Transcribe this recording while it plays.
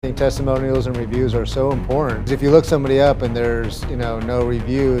I think testimonials and reviews are so important. If you look somebody up and there's no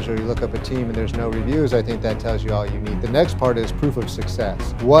reviews, or you look up a team and there's no reviews, I think that tells you all you need. The next part is proof of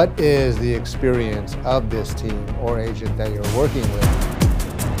success. What is the experience of this team or agent that you're working with?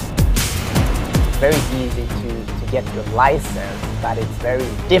 Very easy to get your license, but it's very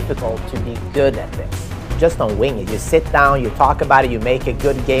difficult to be good at this. Just don't wing it. You sit down, you talk about it, you make a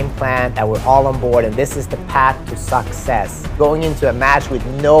good game plan, and we're all on board, and this is the path to success. Going into a match with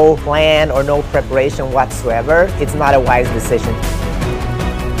no plan or no preparation whatsoever, it's not a wise decision.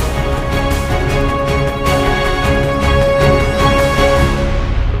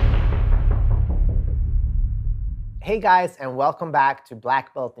 Hey guys, and welcome back to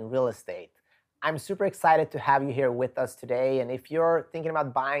Black Belt in Real Estate. I'm super excited to have you here with us today. And if you're thinking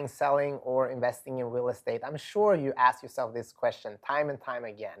about buying, selling, or investing in real estate, I'm sure you ask yourself this question time and time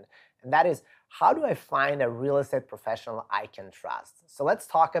again. And that is, how do I find a real estate professional I can trust? So let's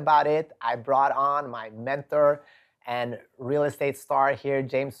talk about it. I brought on my mentor and real estate star here,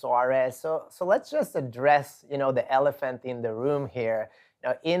 James Suarez. So let's just address, the elephant in the room here.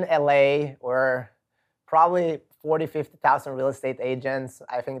 In LA, we're probably 40, 50,000 real estate agents.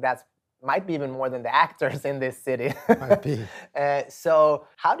 I think that's might be even more than the actors in this city. Might be. So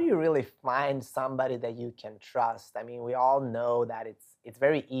how do you really find somebody that you can trust? I mean, we all know that it's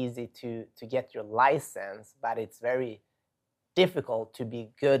very easy to get your license, but it's very difficult to be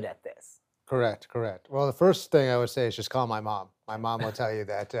good at this. Correct. Well, the first thing I would say is just call my mom. My mom will tell you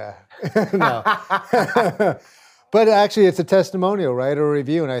that. No. But actually, it's a testimonial, right, or a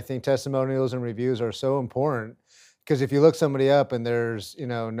review. And I think testimonials and reviews are so important. Because if you look somebody up and there's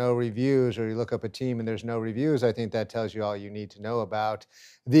no reviews, or you look up a team and there's no reviews, I think that tells you all you need to know about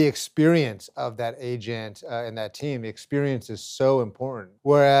the experience of that agent and that team. The experience is so important.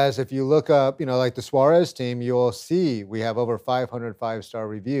 Whereas if you look up, like the Suarez team, you'll see we have over 500 five-star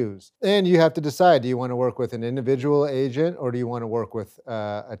reviews. And you have to decide, do you want to work with an individual agent or do you want to work with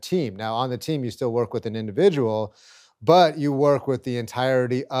a team? Now, on the team, you still work with an individual, but you work with the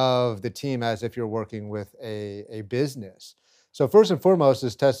entirety of the team as if you're working with a business. So first and foremost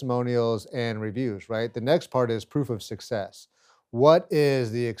is testimonials and reviews, right? The next part is proof of success. What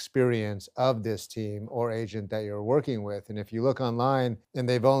is the experience of this team or agent that you're working with? And if you look online and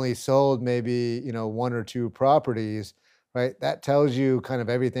they've only sold maybe, one or two properties, right? That tells you kind of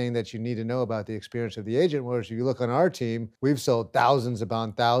everything that you need to know about the experience of the agent. Whereas if you look on our team, we've sold thousands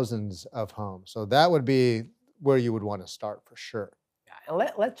upon thousands of homes. So that would be where you would want to start for sure. Yeah,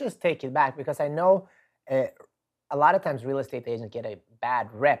 and let's just take it back, because I know a lot of times real estate agents get a bad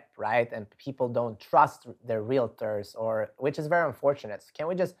rep, right? And people don't trust their realtors, which is very unfortunate.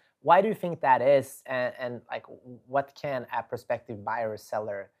 So why do you think that is? And like, what can a prospective buyer or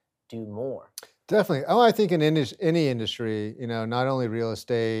seller do more? Definitely. Oh, I think in any industry, not only real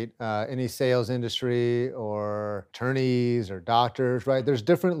estate, any sales industry or attorneys or doctors, right? There's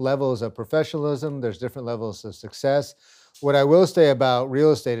different levels of professionalism. There's different levels of success. What I will say about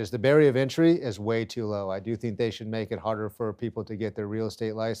real estate is the barrier of entry is way too low. I do think they should make it harder for people to get their real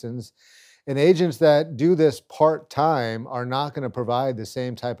estate license. And agents that do this part-time are not going to provide the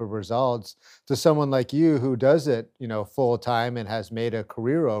same type of results to someone like you who does it, full-time and has made a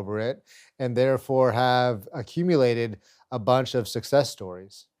career over it, and therefore have accumulated a bunch of success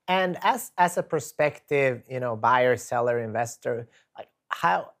stories. And as a prospective, buyer, seller, investor, like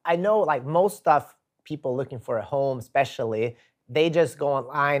how I know, like most of people looking for a home, especially, they just go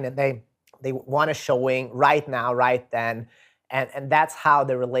online and they want a showing right now, right then. And that's how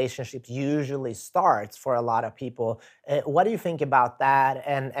the relationship usually starts for a lot of people. What do you think about that?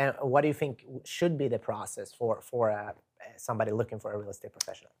 And what do you think should be the process for somebody looking for a real estate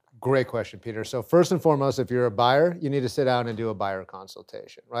professional? Great question, Peter. So first and foremost, if you're a buyer, you need to sit down and do a buyer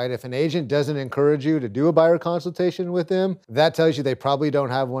consultation, right? If an agent doesn't encourage you to do a buyer consultation with them, that tells you they probably don't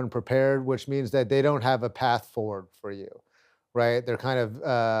have one prepared, which means that they don't have a path forward for you, right? They're kind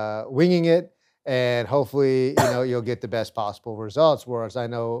of winging it. And hopefully, you'll get the best possible results. Whereas I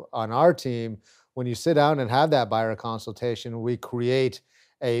know on our team, when you sit down and have that buyer consultation, we create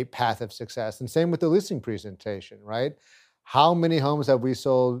a path of success. And same with the listing presentation, right? How many homes have we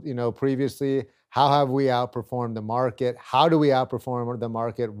sold, previously? How have we outperformed the market? How do we outperform the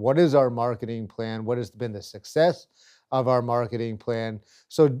market? What is our marketing plan? What has been the success of our marketing plan?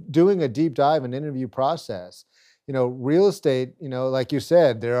 So doing a deep dive and interview process. Real estate, like you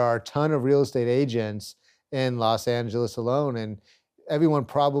said, there are a ton of real estate agents in Los Angeles alone, and everyone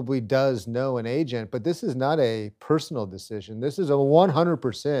probably does know an agent, but this is not a personal decision. This is a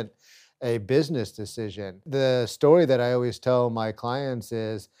 100% a business decision. The story that I always tell my clients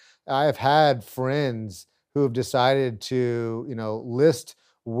is I've had friends who have decided to, list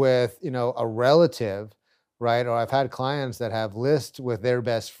with, a relative, right? Or I've had clients that have lists with their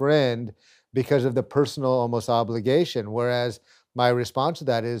best friend because of the personal almost obligation. Whereas my response to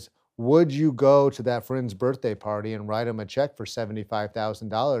that is, would you go to that friend's birthday party and write them a check for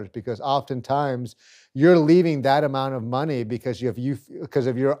 $75,000? Because oftentimes you're leaving that amount of money because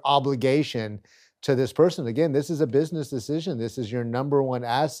of your obligation to this person. Again, this is a business decision. This is your number one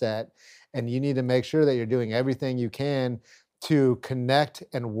asset, and you need to make sure that you're doing everything you can to connect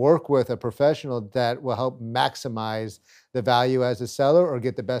and work with a professional that will help maximize the value as a seller or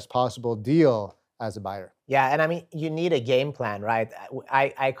get the best possible deal as a buyer. Yeah, and I mean, you need a game plan, right?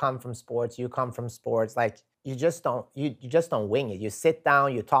 I come from sports, you come from sports. Like you just don't wing it. You sit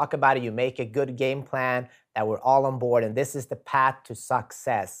down, you talk about it, you make a good game plan that we're all on board, and this is the path to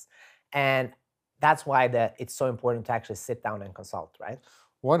success. And that's why it's so important to actually sit down and consult, right?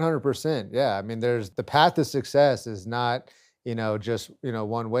 100%. Yeah. I mean, there's the path to success is not, just,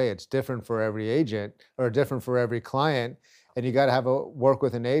 one way. It's different for every agent or different for every client. And you got to work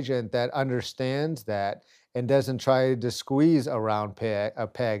with an agent that understands that and doesn't try to squeeze around a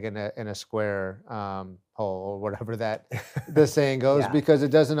peg in a square hole or whatever that the saying goes, Yeah. because it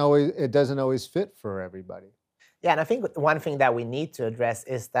doesn't always fit for everybody. Yeah, and I think one thing that we need to address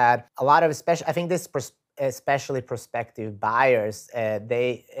is that a lot of, especially, I think this especially prospective buyers,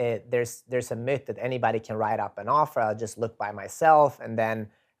 there's a myth that anybody can write up an offer. I'll just look by myself, and then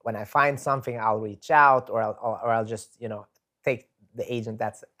when I find something, I'll reach out, or I'll just take the agent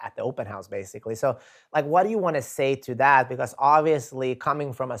that's at the open house, basically. So, like, what do you want to say to that? Because obviously,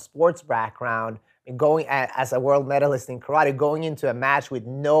 coming from a sports background, going as a world medalist in karate, going into a match with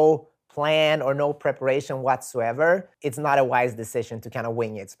no plan or no preparation whatsoever, it's not a wise decision to kind of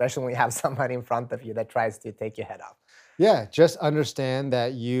wing it, especially when you have somebody in front of you that tries to take your head off. Yeah, just understand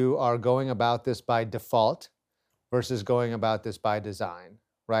that you are going about this by default versus going about this by design,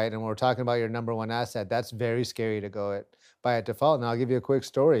 right? And when we're talking about your number one asset, that's very scary to go by at default. And I'll give you a quick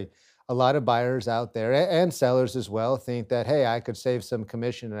story. A lot of buyers out there and sellers as well think that, hey, I could save some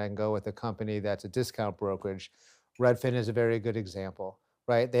commission and I can go with a company that's a discount brokerage. Redfin is a very good example,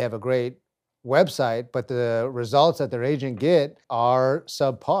 right? They have a great website, but the results that their agent get are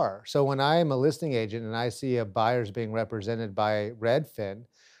subpar. So when I am a listing agent and I see a buyer's being represented by Redfin,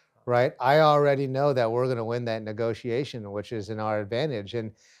 right, I already know that we're going to win that negotiation, which is in our advantage.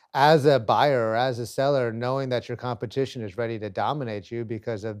 And as a buyer or as a seller, knowing that your competition is ready to dominate you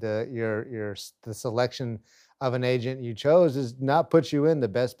because of the selection of an agent you chose does not put you in the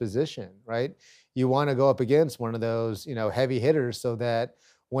best position, right? You want to go up against one of those, heavy hitters so that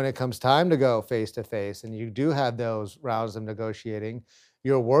when it comes time to go face to face and you do have those rounds of negotiating,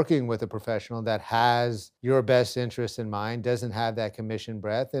 you're working with a professional that has your best interest in mind, doesn't have that commission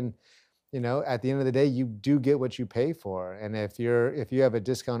breath. And, at the end of the day, you do get what you pay for. And if you have a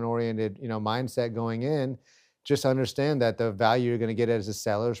discount oriented, mindset going in, just understand that the value you're going to get as a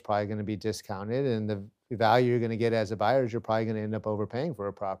seller is probably going to be discounted. And the value you're going to get as a buyer is you're probably going to end up overpaying for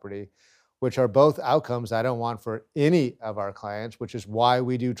a property, which are both outcomes I don't want for any of our clients, which is why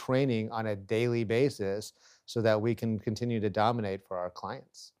we do training on a daily basis so that we can continue to dominate for our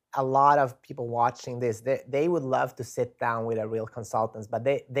clients. A lot of people watching this, they would love to sit down with a real consultant, but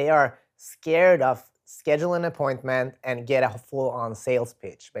they are scared of scheduling an appointment and get a full-on sales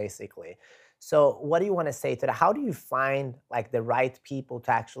pitch, basically. So what do you want to say to that? How do you find like the right people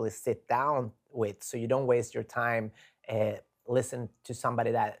to actually sit down with so you don't waste your time listen to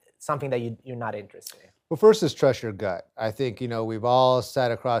something that you're not interested in? Well, first is trust your gut. I think, we've all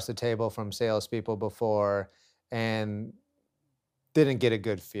sat across the table from salespeople before and didn't get a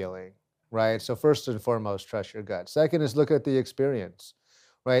good feeling, right? So first and foremost, trust your gut. Second is look at the experience,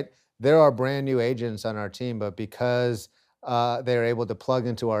 right? There are brand new agents on our team, but because they're able to plug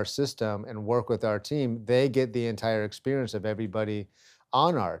into our system and work with our team, they get the entire experience of everybody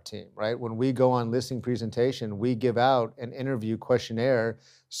on our team, right? When we go on listing presentation, we give out an interview questionnaire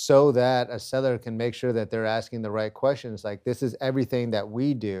so that a seller can make sure that they're asking the right questions. Like, this is everything that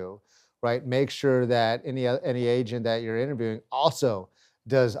we do, right? Make sure that any agent that you're interviewing also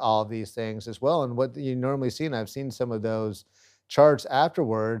does all these things as well. And what you normally see, and I've seen some of those charts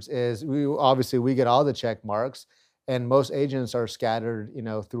afterwards, is we get all the check marks, and most agents are scattered,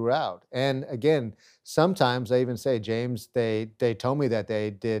 throughout. And again, sometimes they even say, James, they told me that they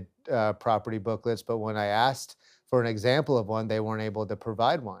did property booklets, but when I asked for an example of one, they weren't able to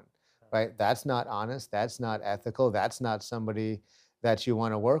provide one, right? That's not honest. That's not ethical. That's not somebody that you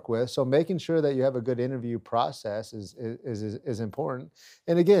want to work with. So making sure that you have a good interview process is important.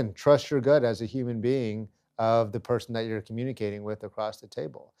 And again, trust your gut as a human being of the person that you're communicating with across the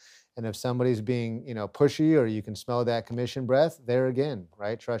table. And if somebody's being, pushy, or you can smell that commission breath, there again,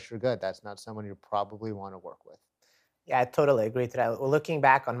 right? Trust your gut. That's not someone you probably want to work with. Yeah, I totally agree to that. Well, looking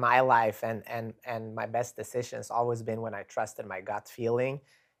back on my life, and my best decisions always been when I trusted my gut feeling.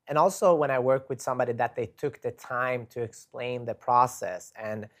 And also when I work with somebody that they took the time to explain the process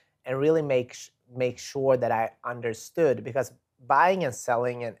and really make sure that I understood, because buying and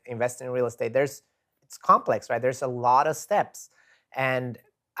selling and investing in real estate, it's complex, right? There's a lot of steps. And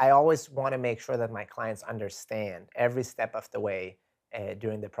I always want to make sure that my clients understand every step of the way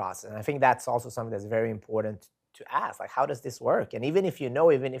during the process. And I think that's also something that's very important to ask, like, how does this work? And even if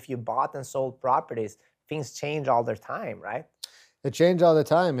even if you bought and sold properties, things change all the time, right? It changes all the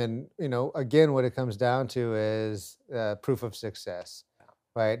time. And, again, what it comes down to is proof of success,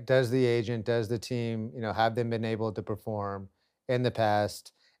 right? Does the agent, does the team, have them been able to perform in the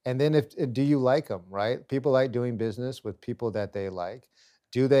past? And then do you like them, right? People like doing business with people that they like.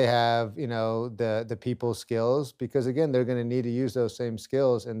 Do they have, the people skills? Because again, they're going to need to use those same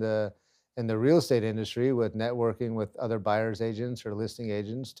skills in the real estate industry with networking with other buyers agents or listing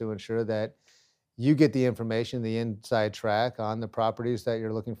agents to ensure that you get the information, the inside track on the properties that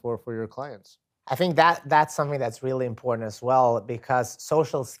you're looking for your clients. I think that that's something that's really important as well, because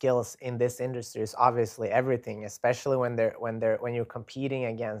social skills in this industry is obviously everything, especially when you're competing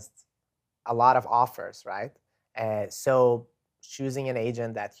against a lot of offers, right? So choosing an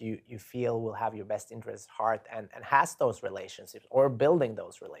agent that you feel will have your best interest at heart and has those relationships, or building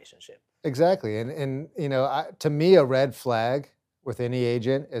those relationships. Exactly. And to me, a red flag with any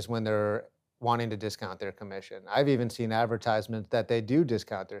agent is when they're wanting to discount their commission. I've even seen advertisements that they do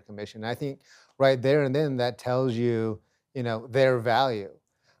discount their commission. I think right there and then that tells you, their value.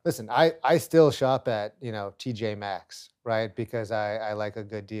 Listen, I still shop at, TJ Maxx, right? Because I like a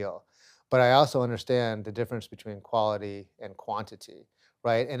good deal. But I also understand the difference between quality and quantity,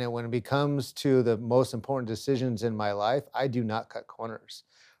 right? And when it becomes to the most important decisions in my life, I do not cut corners,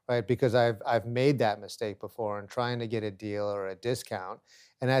 right? Because I've made that mistake before in trying to get a deal or a discount.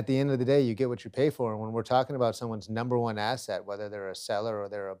 And at the end of the day, you get what you pay for. And when we're talking about someone's number one asset, whether they're a seller or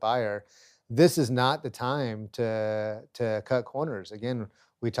they're a buyer, this is not the time to cut corners. Again,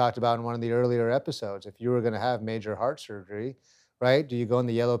 we talked about in one of the earlier episodes, if you were going to have major heart surgery, right? Do you go in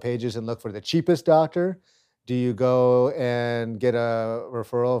the yellow pages and look for the cheapest doctor? Do you go and get a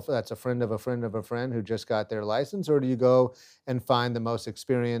referral that's a friend of a friend of a friend who just got their license? Or do you go and find the most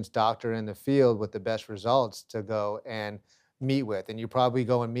experienced doctor in the field with the best results to go and meet with? And you probably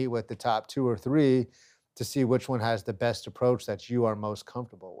go and meet with the top two or three to see which one has the best approach that you are most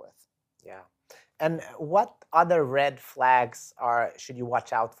comfortable with. Yeah. And what other red flags should you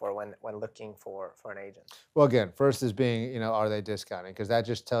watch out for when looking for an agent? Well, again, first is being, are they discounting? Because that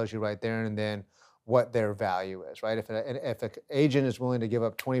just tells you right there and then what their value is, right? If an agent is willing to give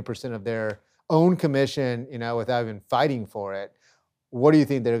up 20% of their own commission, without even fighting for it, what do you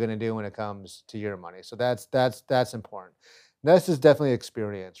think they're going to do when it comes to your money? So that's important. Next is definitely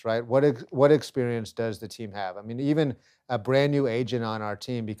experience, right? What experience does the team have? I mean, even a brand new agent on our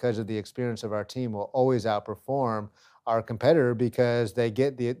team, because of the experience of our team, will always outperform our competitor because they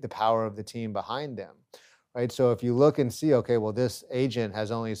get the power of the team behind them, right? So if you look and see, okay, well, this agent has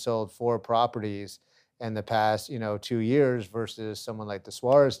only sold 4 properties in the past, 2 years versus someone like the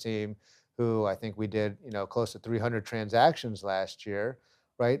Suarez team, who I think we did, close to 300 transactions last year,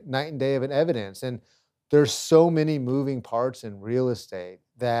 right? Night and day of an evidence. And there's so many moving parts in real estate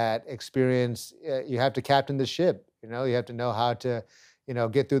that experience, you have to captain the ship. You have to know how to,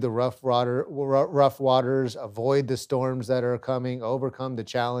 get through the rough waters, avoid the storms that are coming, overcome the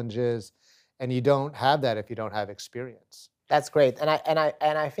challenges. And you don't have that if you don't have experience. That's great. And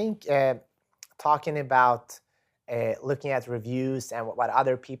I think talking about looking at reviews and what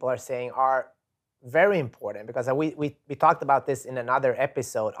other people are saying are very important, because we talked about this in another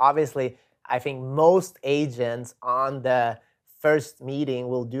episode. Obviously, I think most agents on the first meeting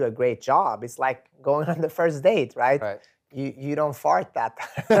will do a great job. It's like going on the first date, right? Right. You don't fart that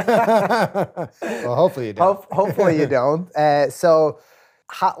Well, hopefully you don't. Hopefully you don't. So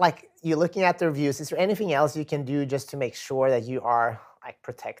how, like, you're looking at the reviews, is there anything else you can do just to make sure that you are like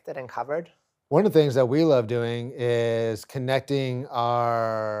protected and covered? One of the things that we love doing is connecting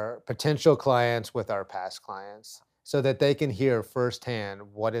our potential clients with our past clients so that they can hear firsthand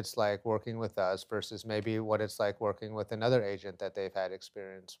what it's like working with us versus maybe what it's like working with another agent that they've had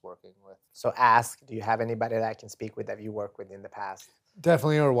experience working with. So ask, do you have anybody that I can speak with that you worked with in the past?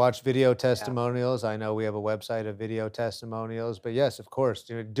 Definitely, or watch video testimonials. I know we have a website of video testimonials, but yes, of course,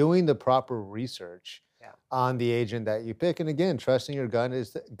 doing the proper research Yeah. on the agent that you pick. And again, trusting your gut.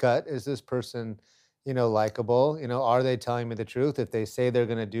 Is this person, likable? Are they telling me the truth? If they say they're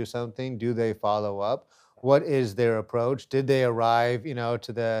going to do something, do they follow up? What is their approach? Did they arrive,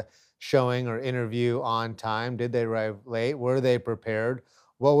 to the showing or interview on time? Did they arrive late? Were they prepared?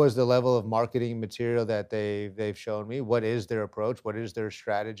 What was the level of marketing material that they've shown me? What is their approach? What is their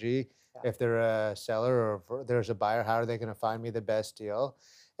strategy? Yeah. If they're a seller or if there's a buyer, how are they going to find me the best deal?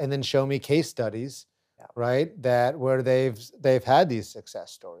 And then show me case studies, Yeah. right? That where they've had these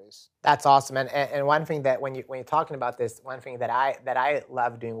success stories. That's awesome. And one thing that when you're talking about this, one thing that I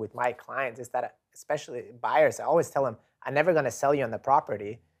love doing with my clients is that, especially buyers, I always tell them, I'm never going to sell you on the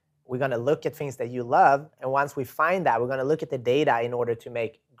property. We're going to look at things that you love, and once we find that, we're going to look at the data in order to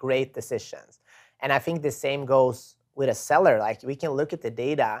make great decisions. And I think the same goes with a seller. Like, we can look at the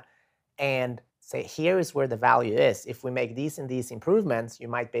data and say, here is where the value is. If we make these and these improvements, you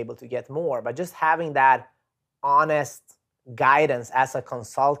might be able to get more. But just having that honest guidance as a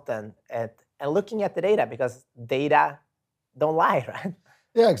consultant and looking at the data, because data don't lie, right?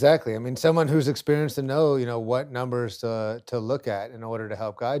 Yeah, exactly. I mean, someone who's experienced to know, what numbers to look at in order to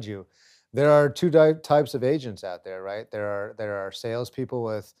help guide you. There are two types of agents out there, right? There are salespeople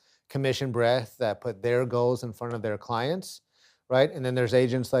with commission breath that put their goals in front of their clients, right? And then there's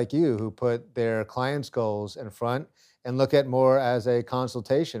agents like you who put their clients' goals in front and look at more as a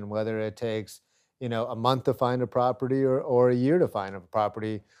consultation, whether it takes, a month to find a property or a year to find a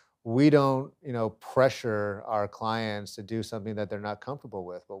property. We don't, pressure our clients to do something that they're not comfortable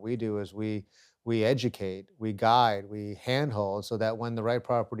with. What we do is we educate, we guide, we handhold so that when the right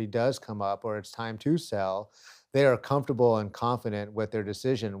property does come up or it's time to sell, they are comfortable and confident with their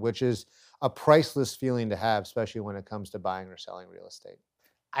decision, which is a priceless feeling to have, especially when it comes to buying or selling real estate.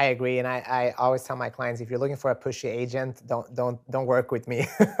 I agree, and I always tell my clients, if you're looking for a pushy agent, don't work with me.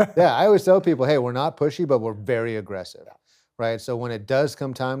 Yeah, I always tell people, hey, we're not pushy, but we're very aggressive, right? So when it does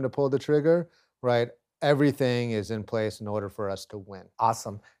come time to pull the trigger, right, everything is in place in order for us to win.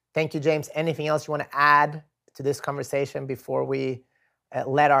 Awesome. Thank you, James. Anything else you want to add to this conversation before we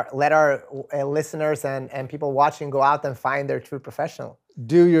let our listeners and people watching go out and find their true professional?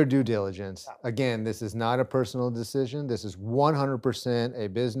 Do your due diligence. Again, this is not a personal decision. This is 100% a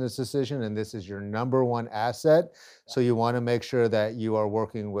business decision, and this is your number one asset. So you want to make sure that you are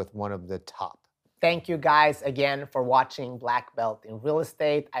working with one of the top. Thank you guys again for watching Black Belt in Real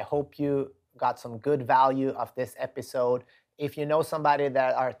Estate. I hope you got some good value of this episode. If you know somebody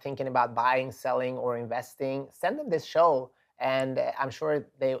that are thinking about buying, selling, or investing, send them this show, and I'm sure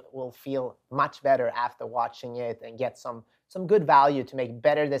they will feel much better after watching it and get some good value to make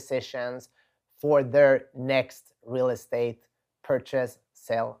better decisions for their next real estate purchase,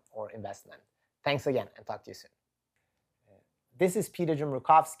 sale, or investment. Thanks again, and talk to you soon. This is Peter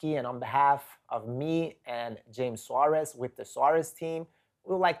Jumrukovsky, and on behalf of me and James Suarez with the Suarez team,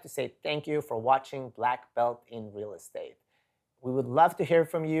 we would like to say thank you for watching Black Belt in Real Estate. We would love to hear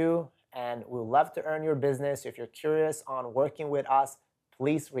from you, and we would love to earn your business. If you're curious on working with us,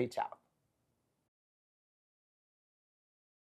 please reach out.